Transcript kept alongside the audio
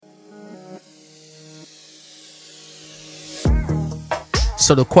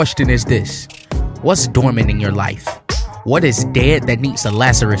So the question is this: what's dormant in your life? What is dead that needs a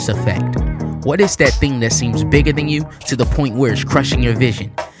Lazarus effect? What is that thing that seems bigger than you to the point where it's crushing your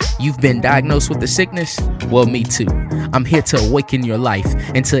vision? You've been diagnosed with the sickness? Well, me too. I'm here to awaken your life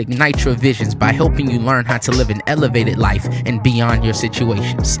and to ignite your visions by helping you learn how to live an elevated life and beyond your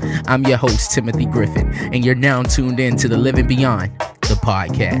situations. I'm your host, Timothy Griffin, and you're now tuned in to the Living Beyond, the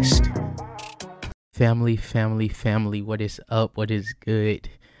podcast. Family, what is up? What is good?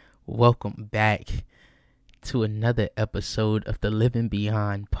 Welcome back to another episode of the Living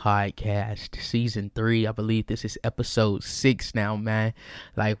Beyond podcast, season 3. I believe this is episode 6 now, man.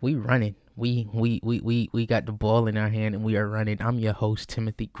 Like, we running. We got the ball in our hand and we are running. I'm your host,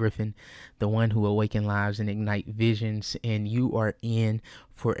 Timothy Griffin, the one who awaken lives and ignite visions, and you are in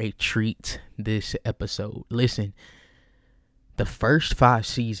for a treat this episode. Listen, the first 5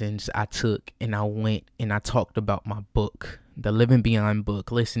 seasons I took and I went and I talked about my book, the Living Beyond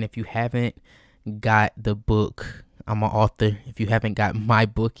book. Listen, if you haven't got the book, I'm an author. If you haven't got my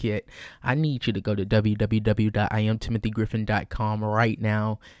book yet, I need you to go to www.IamTimothyGriffin.com right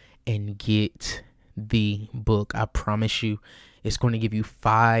now and get the book. I promise you, it's going to give you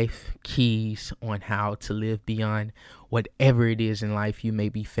 5 keys on how to live beyond whatever it is in life you may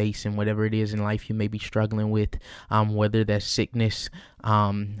be facing, whatever it is in life you may be struggling with, whether that's sickness,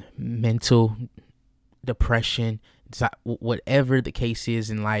 mental depression, whatever the case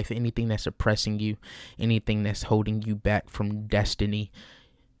is in life, anything that's oppressing you, anything that's holding you back from destiny.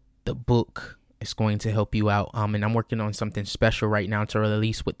 The book is going to help you out. And I'm working on something special right now to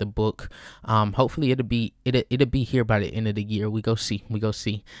release with the book. Hopefully it'll be here by the end of the year. We go see.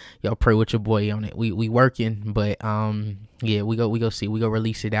 Y'all pray with your boy on it. We working, but yeah, we go see. We go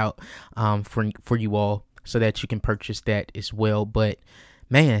release it out for you all so that you can purchase that as well. But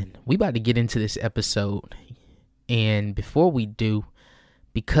man, we about to get into this episode. And before we do,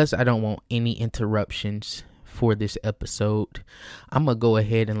 because I don't want any interruptions for this episode, I'm going to go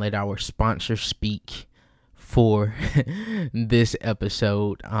ahead and let our sponsor speak for this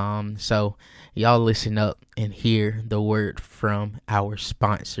episode. So y'all listen up and hear the word from our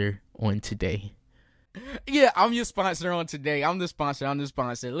sponsor on today. Yeah, I'm your sponsor on today. I'm the sponsor.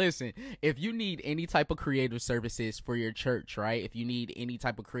 Listen, if you need any type of creative services for your church, right? If you need any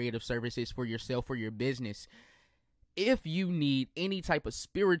type of creative services for yourself or your business, if you need any type of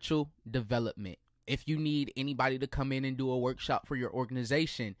spiritual development, if you need anybody to come in and do a workshop for your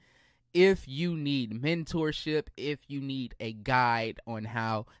organization, if you need mentorship, if you need a guide on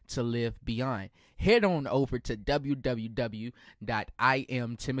how to live beyond, head on over to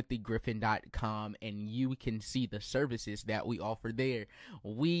www.IamTimothyGriffin.com and you can see the services that we offer there.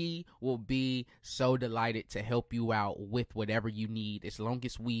 We will be so delighted to help you out with whatever you need, as long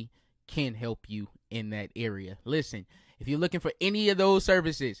as we can help you in that area. Listen, if you're looking for any of those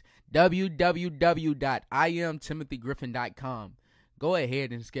services, www.IamTimothyGriffin.com. Go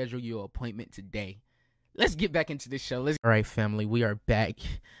ahead and schedule your appointment today. Let's get back into this show. All right, family, we are back.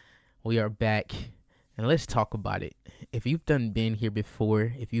 And let's talk about it. If you've been here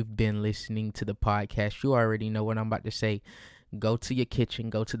before, if you've been listening to the podcast, you already know what I'm about to say. Go to your kitchen,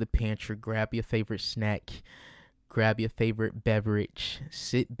 go to the pantry, grab your favorite snack, grab your favorite beverage,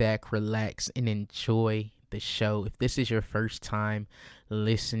 sit back, relax, and enjoy the show. If this is your first time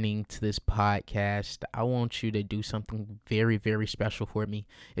listening to this podcast, I want you to do something very, very special for me.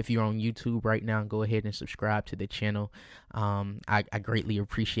 If you're on YouTube right now, go ahead and subscribe to the channel. I greatly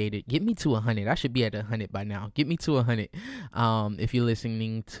appreciate it. Get me to 100. I should be at 100 by now. Get me to 100. If you're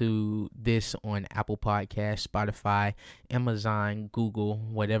listening to this on Apple Podcasts, Spotify, Amazon, Google,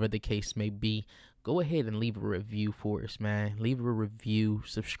 whatever the case may be, go ahead and leave a review for us, man. Leave a review,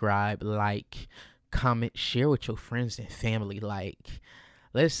 subscribe, like, comment, share with your friends and family. Like,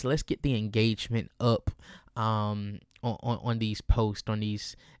 let's get the engagement up on these posts, on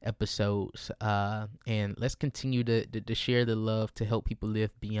these episodes, and let's continue to share the love to help people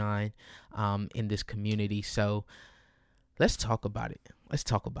live beyond in this community. So let's talk about it.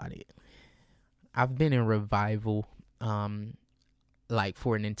 I've been in revival like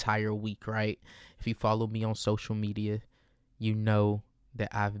for an entire week, right? If you follow me on social media, you know that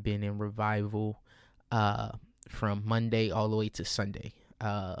I've been in revival from Monday all the way to Sunday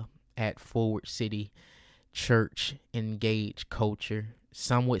at Forward City Church Engage Culture.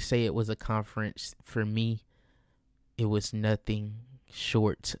 Some would say it was a conference. For me, it was nothing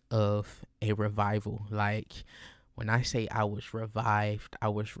short of a revival. Like, when I say I was revived, I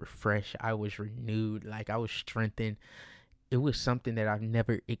was refreshed, I was renewed, like I was strengthened. It was something that I've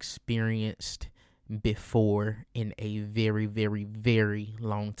never experienced before in a very, very, very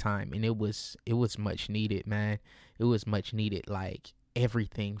long time. And it was much needed, man. It was much needed. Like,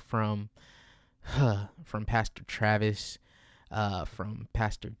 everything from Pastor Travis, from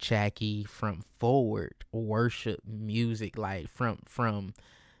Pastor Jackie, from Forward Worship Music, like from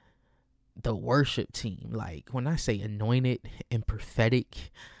the worship team. Like when I say anointed and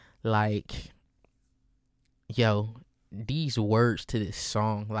prophetic, like yo, these words to this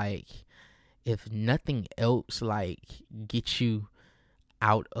song, like if nothing else, like get you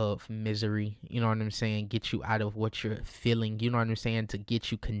out of misery, you know what I'm saying? Get you out of what you're feeling, you know what I'm saying? To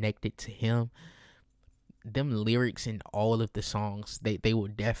get you connected to him. Them lyrics in all of the songs, they will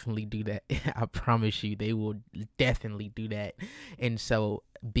definitely do that. I promise you, they will definitely do that. And so,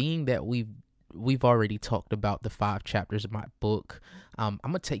 being that we've already talked about the 5 chapters of my book, I'm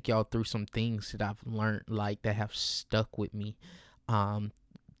gonna take y'all through some things that I've learned, like that have stuck with me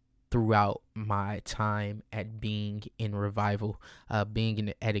throughout my time at being in revival,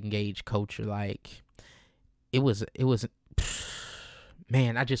 being at Engage Culture. Like it was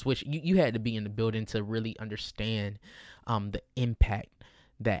man, I just wish you had to be in the building to really understand the impact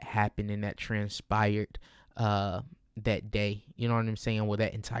that happened and that transpired that day. You know what I'm saying? Well,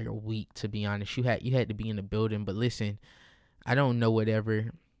 that entire week, to be honest. You had to be in the building. But listen, I don't know what it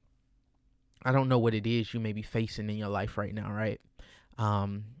is you may be facing in your life right now, right?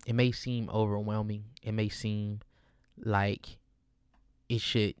 It may seem overwhelming. It may seem like it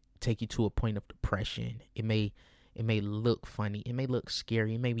should take you to a point of depression. It may look funny. It may look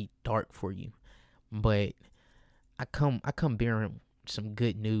scary. It may be dark for you. But I come bearing some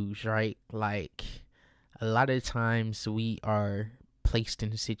good news, right? Like a lot of times we are placed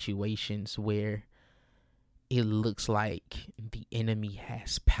in situations where it looks like the enemy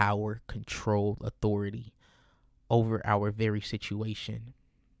has power, control, authority over our very situation.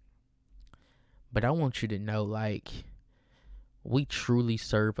 But I want you to know, like, we truly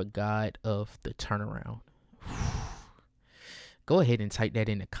serve a God of the turnaround. Go ahead and type that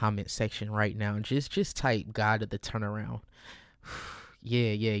in the comment section right now. Just type God of the turnaround.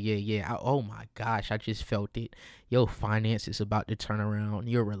 Yeah. Oh my gosh, I just felt it. Your finance is about to turn around.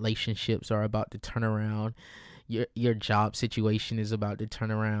 Your relationships are about to turn around. Your job situation is about to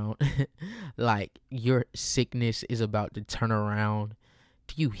turn around. Like your sickness is about to turn around.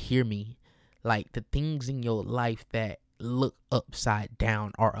 Do you hear me? Like the things in your life that look upside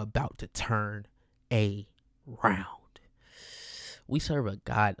down are about to turn around. We serve a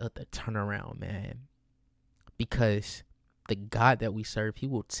God of the turnaround, man. Because the God that we serve, he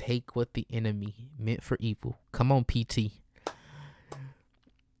will take what the enemy meant for evil. Come on, PT.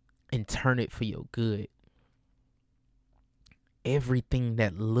 And turn it for your good. Everything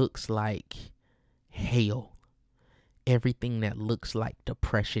that looks like hell, everything that looks like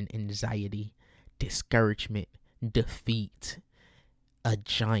depression, anxiety, discouragement, defeat, a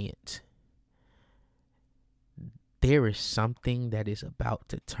giant, there is something that is about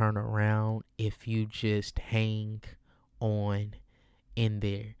to turn around if you just hang on in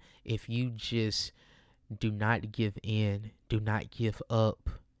there. If you just do not give in, do not give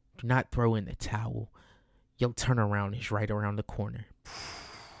up, do not throw in the towel, your turnaround is right around the corner.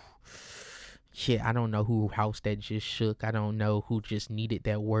 Yeah, I don't know who house that just shook. I don't know who just needed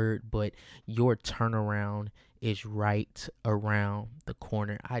that word, but your turnaround is right around the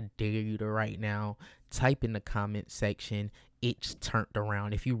corner. I dare you to right now type in the comment section, it's turned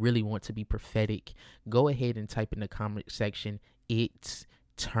around. If you really want to be prophetic, go ahead and type in the comment section, it's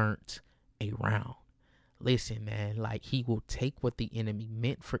turned around. Listen, man, like he will take what the enemy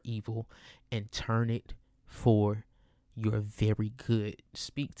meant for evil and turn it for your very good.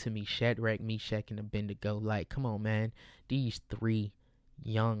 Speak to me, Shadrach, Meshach, and Abednego. Like, come on, man. These 3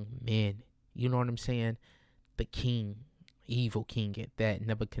 young men, you know what I'm saying? The king, evil king at that,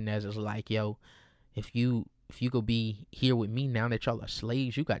 Nebuchadnezzar's like, yo, if you go be here with me now that y'all are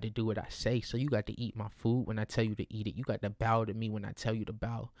slaves, you got to do what I say. So you got to eat my food when I tell you to eat it. You got to bow to me when I tell you to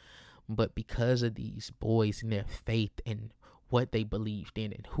bow. But because of these boys and their faith and what they believed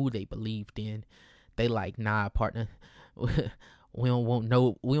in and who they believed in, they like, nah, partner, we don't want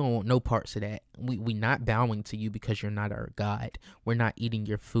no parts of that. We not bowing to you because you're not our God. We're not eating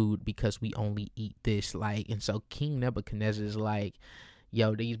your food because we only eat this. Like, and so King Nebuchadnezzar is like,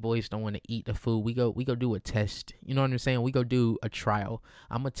 yo, these boys don't want to eat the food. We go do a test. You know what I'm saying? We go do a trial.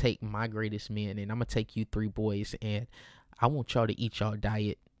 I'm gonna take my greatest men and I'm gonna take you 3 boys and I want y'all to eat y'all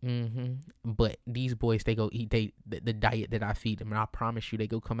diet. But these boys, they go eat the diet that I feed them, and I promise you they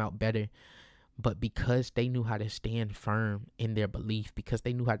go come out better. But because they knew how to stand firm in their belief, because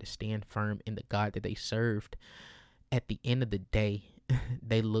they knew how to stand firm in the God that they served, at the end of the day,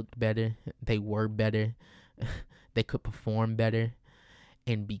 they looked better, they were better, they could perform better.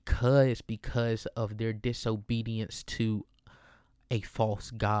 And because of their disobedience to a false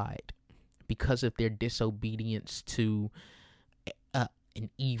god, because of their disobedience to an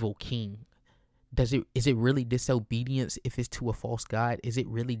evil king. Is it really disobedience if it's to a false god? Is it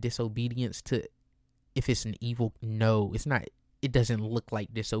really disobedience to if it's an evil? No, it's not. It doesn't look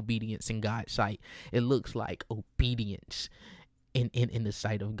like disobedience in God's sight. It looks like obedience in the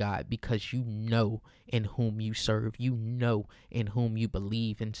sight of God, because you know in whom you serve, you know in whom you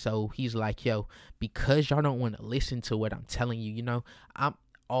believe. And so he's like, yo, because y'all don't want to listen to what I'm telling you, I'm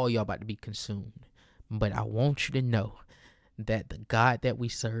all y'all about to be consumed. But I want you to know that the God that we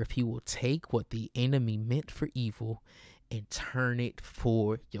serve, he will take what the enemy meant for evil and turn it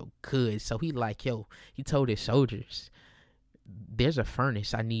for your good. So he told his soldiers, there's a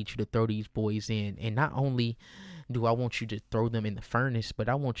furnace I need you to throw these boys in. And not only do I want you to throw them in the furnace, but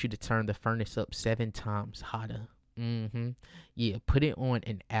I want you to turn the furnace up 7 times hotter. Yeah, put it on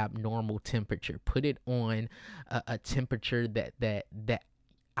an abnormal temperature. Put it on a temperature that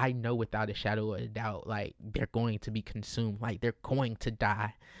I know without a shadow of a doubt, like, they're going to be consumed. Like, they're going to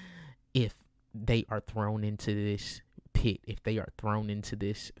die if they are thrown into this pit, if they are thrown into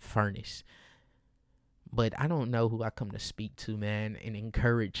this furnace. But I don't know who I come to speak to, man, and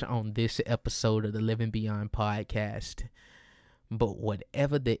encourage on this episode of the Living Beyond podcast. But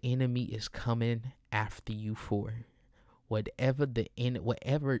whatever the enemy is coming after you for, whatever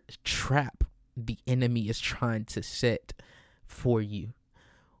trap the enemy is trying to set for you,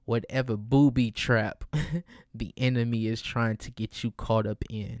 whatever booby trap the enemy is trying to get you caught up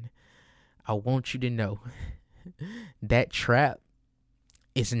in, I want you to know that trap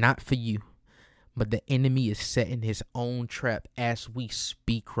is not for you. But the enemy is setting his own trap as we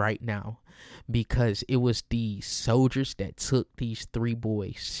speak right now, because it was these soldiers that took these 3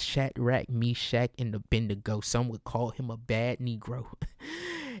 boys, Shadrach, Meshach, and Abednego. Some would call him a bad Negro.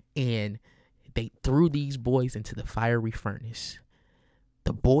 And they threw these boys into the fiery furnace.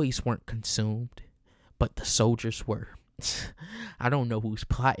 The boys weren't consumed, but the soldiers were. I don't know who's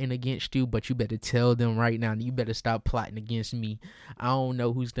plotting against you, but you better tell them right now. You better stop plotting against me. I don't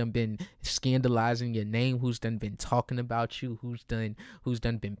know who's done been scandalizing your name, who's done been talking about you, who's done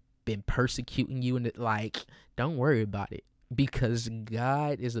been persecuting you, and don't worry about it, because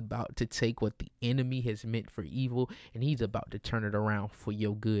God is about to take what the enemy has meant for evil, and he's about to turn it around for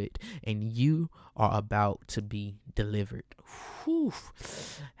your good, and you are about to be delivered. Whew.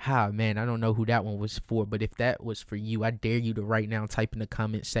 Man, I don't know who that one was for, but if that was for you, I dare you to right now type in the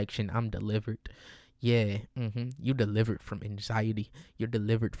comment section, I'm delivered. Yeah, you're delivered from anxiety. You're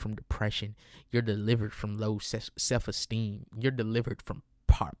delivered from depression. You're delivered from low self-esteem. You're delivered from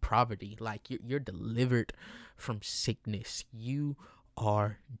poverty. Like, you're delivered from sickness. You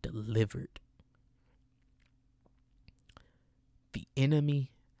are delivered. The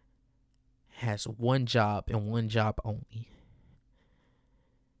enemy has one job and one job only: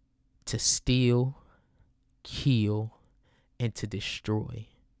 to steal, kill, and to destroy.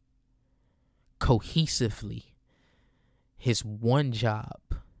 Cohesively, his one job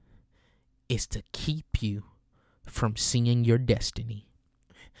is to keep you from seeing your destiny.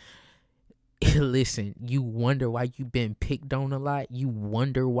 Listen, you wonder why you've been picked on a lot. You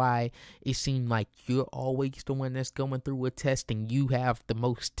wonder why it seemed like you're always the one that's going through a test and you have the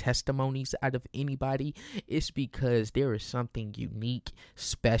most testimonies out of anybody. It's because there is something unique,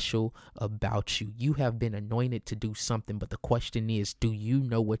 special about you. You have been anointed to do something, but the question is, do you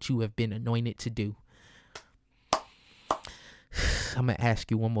know what you have been anointed to do? I'm going to ask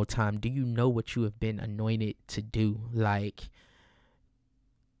you one more time. Do you know what you have been anointed to do? Like,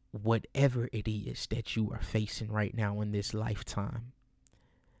 whatever it is that you are facing right now in this lifetime,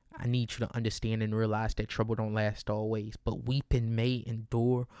 I need you to understand and realize that trouble don't last always, but weeping may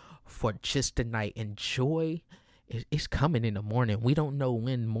endure for just a night, and joy is coming in the morning. We don't know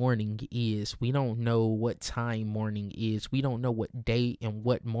when morning is. We don't know what time morning is. We don't know what day and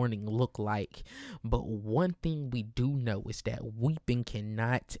what morning look like. But one thing we do know is that weeping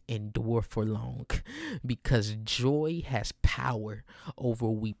cannot endure for long, because joy has power over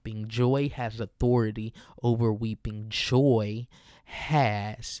weeping. Joy has authority over weeping. Joy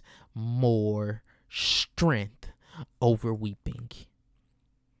has more strength over weeping.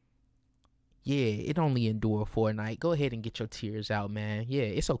 Yeah, it only endure for a night. Go ahead and get your tears out, man. Yeah,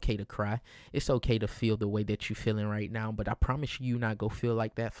 it's okay to cry. It's okay to feel the way that you're feeling right now. But I promise you, you're not going to feel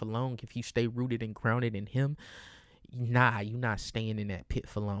like that for long. If you stay rooted and grounded in him, you're not staying in that pit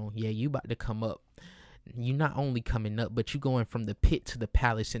for long. Yeah, you about to come up. You're not only coming up, but you're going from the pit to the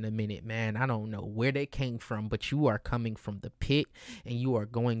palace in a minute, man. I don't know where they came from, but you are coming from the pit and you are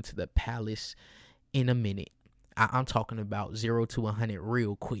going to the palace in a minute. I'm talking about 0 to 100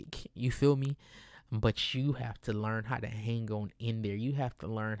 real quick. You feel me? But you have to learn how to hang on in there. You have to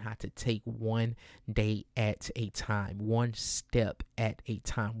learn how to take one day at a time, one step at a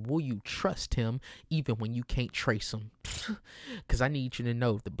time. Will you trust him even when you can't trace him? Because I need you to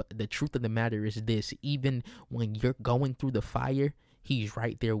know the truth of the matter is this: even when you're going through the fire, he's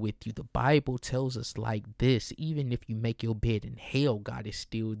right there with you. The Bible tells us like this: even if you make your bed in hell, God is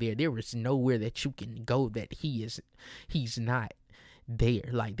still there. There is nowhere that you can go that he's not there.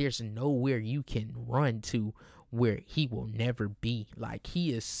 Like, there's nowhere you can run to where he will never be. Like,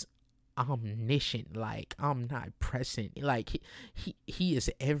 he is omniscient, like omnipresent, like he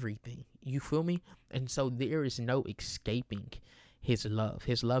is everything. You feel me? And so there is no escaping his love.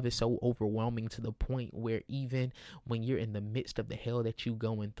 His love is so overwhelming to the point where even when you're in the midst of the hell that you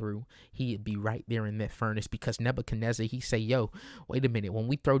going through, he'd be right there in that furnace. Because Nebuchadnezzar, he say, yo, wait a minute, when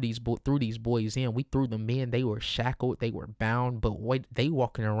we threw these boys in, we threw them in, they were shackled, they were bound, but wait, they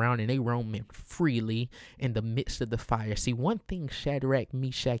walking around and they roaming freely in the midst of the fire. See, one thing Shadrach,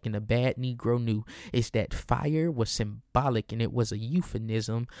 Meshach, and a bad Negro knew is that fire was symbolic, and it was a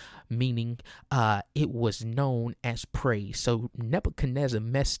euphemism, meaning it was known as praise. So Nebuchadnezzar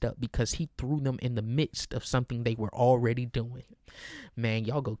messed up because he threw them in the midst of something they were already doing. Man,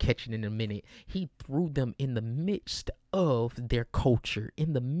 y'all go catch it in a minute. He threw them in the midst of their culture,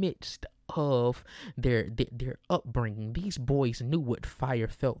 in the midst of their upbringing. These boys knew what fire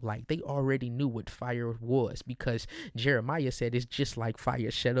felt like. They already knew what fire was, because Jeremiah said it's just like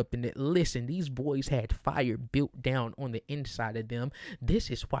fire shut up in it. Listen, these boys had fire built down on the inside of them. This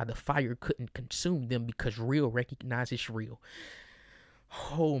is why the fire couldn't consume them, because real recognizes real.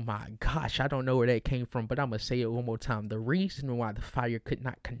 Oh my gosh, I don't know where that came from, but I'm going to say it one more time. The reason why the fire could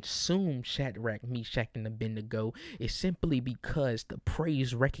not consume Shadrach, Meshach, and Abednego is simply because the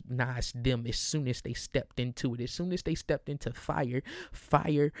praise recognized them as soon as they stepped into it. As soon as they stepped into fire,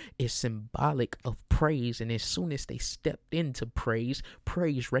 fire is symbolic of praise. And as soon as they stepped into praise,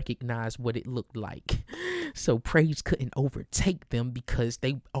 praise recognized what it looked like. So praise couldn't overtake them because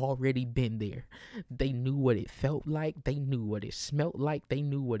they already been there. They knew what it felt like. They knew what it smelled like. They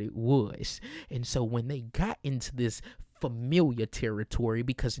knew what it was. And so when they got into this familiar territory,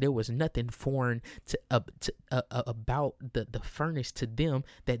 because there was nothing foreign about the furnace to them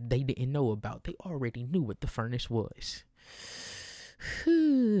that they didn't know about. They already knew what the furnace was.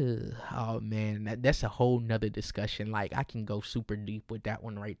 Oh man, that's a whole nother discussion. Like, I can go super deep with that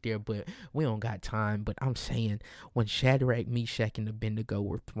one right there, but we don't got time. But I'm saying, when Shadrach, Meshach, and Abednego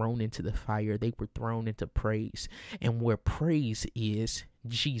were thrown into the fire, they were thrown into praise. And where praise is,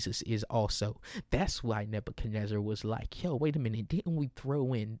 Jesus is also. That's why Nebuchadnezzar was like, yo, wait a minute, didn't we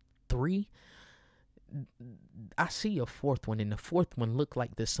throw in 3? I see a fourth one, and the fourth one looked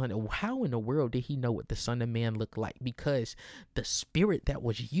like the son. How in the world did he know what the Son of Man looked like? Because the spirit that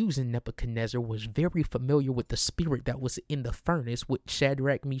was using Nebuchadnezzar was very familiar with the spirit that was in the furnace with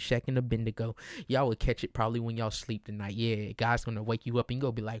Shadrach, Meshach, and Abednego. Y'all would catch it probably when y'all sleep tonight. Yeah, God's gonna wake you up and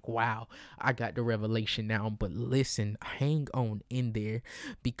you'll be like, wow, I got the revelation now. But listen, hang on in there,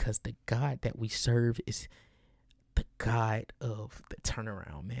 because the God that we serve is the God of the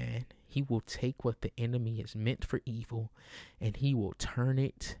turnaround, man. He will take what the enemy has meant for evil and he will turn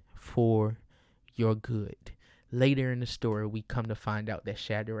it for your good. Later in the story, we come to find out that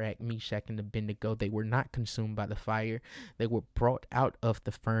Shadrach, Meshach, and Abednego, they were not consumed by the fire. They were brought out of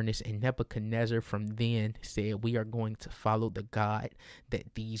the furnace, and Nebuchadnezzar from then said, we are going to follow the God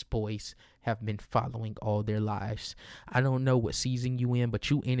that these boys have been following all their lives. I don't know what season you in, but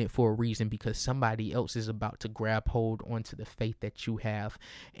you in it for a reason, because somebody else is about to grab hold onto the faith that you have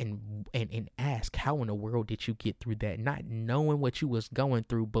and ask, how in the world did you get through that? Not knowing what you was going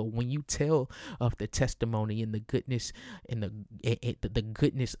through, but when you tell of the testimony and the goodness and the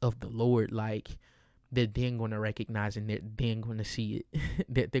goodness of the Lord, like, they're then going to recognize and they're then going to see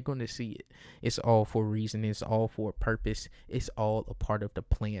it. They're going to see it. It's all for a reason. It's all for a purpose. It's all a part of the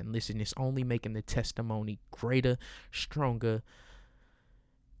plan. Listen, it's only making the testimony greater, stronger,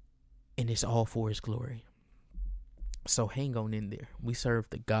 and it's all for his glory. So hang on in there. We serve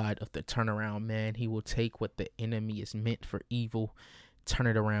the God of the turnaround, man. He will take what the enemy is meant for evil, turn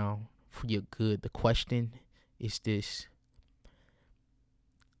it around for your good. The question is this: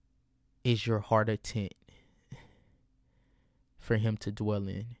 is your heart a tent for him to dwell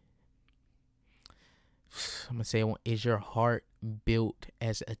in? I'm going to say, is your heart built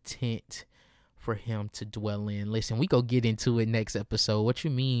as a tent for him to dwell in? Listen, we go get into it next episode. What you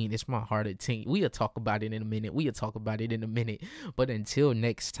mean, it's my heart a tent? We'll talk about it in a minute. But until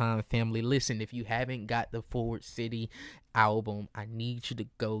next time, family, listen, if you haven't got the Forward City album, I need you to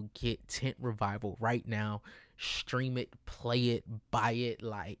go get Tent Revival right now. stream it, play it, buy it,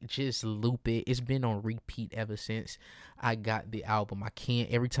 like just loop it. It's been on repeat ever since I got the album. I can't,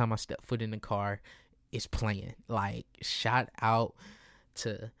 every time I step foot in the car, it's playing. Like, shout out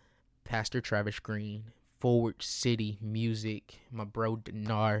to Pastor Travis Green, Forward City Music, my bro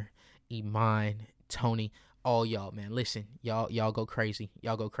Denar, Iman, Tony, all y'all, man. Listen, y'all go crazy.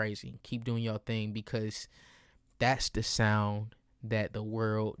 Y'all go crazy. Keep doing y'all thing, because that's the sound that the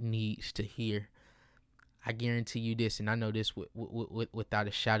world needs to hear. I guarantee you this, and I know this without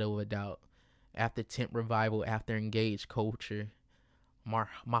a shadow of a doubt. After Tent Revival, after Engaged Culture, my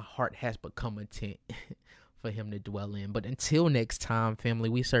heart has become a tent for him to dwell in. But until next time, family,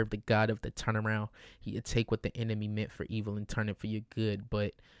 we serve the God of the turnaround. He'll take what the enemy meant for evil and turn it for your good.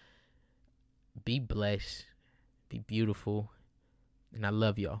 But be blessed, be beautiful, and I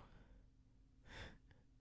love y'all.